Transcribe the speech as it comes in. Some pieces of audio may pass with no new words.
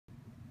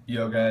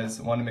Yo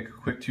guys, I want to make a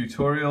quick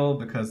tutorial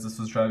because this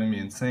was driving me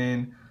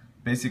insane.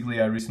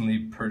 Basically, I recently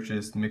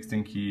purchased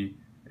Mixed-in-Key.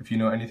 If you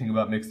know anything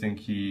about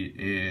Mixed-in-Key,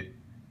 it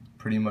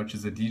pretty much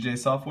is a DJ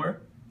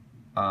software,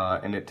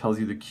 and it tells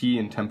you the key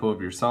and tempo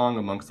of your song,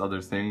 amongst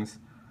other things.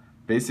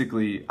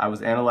 Basically, I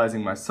was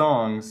analyzing my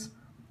songs,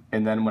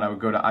 and then when I would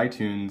go to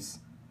iTunes,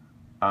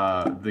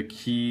 the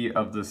key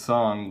of the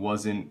song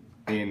wasn't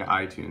in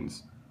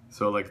iTunes.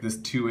 So like this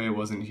 2A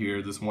wasn't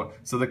here, this one.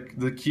 So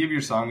the key of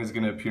your song is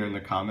going to appear in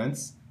the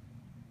comments.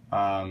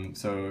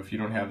 So if you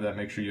don't have that,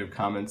 make sure you have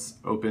comments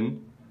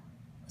open.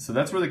 So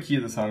that's where the key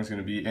of the song is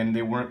going to be, and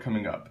they weren't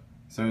coming up.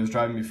 So it was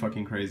driving me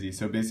fucking crazy.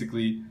 So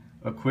basically,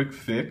 a quick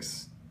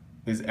fix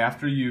is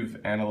after you've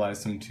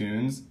analyzed some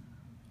tunes,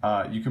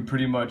 you can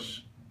pretty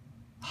much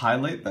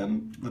highlight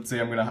them. Let's say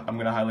I'm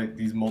gonna highlight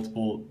these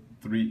multiple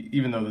three,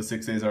 even though the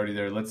 6A is already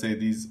there. Let's say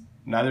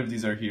neither of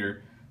these are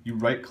here. You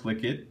right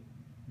click it,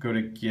 go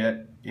to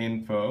get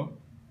info.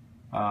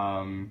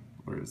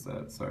 Where is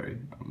that? Sorry,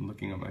 I'm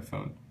looking on my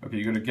phone. Okay,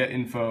 you go to get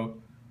info,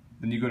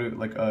 then you go to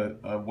like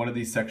one of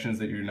these sections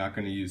that you're not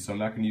going to use. So I'm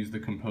not going to use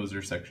the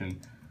composer section.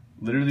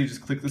 Literally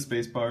just click the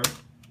space bar,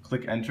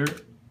 click enter,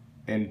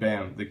 and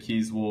bam, the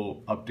keys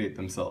will update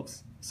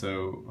themselves.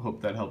 So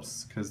hope that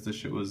helps because this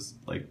shit was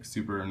like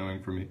super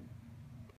annoying for me.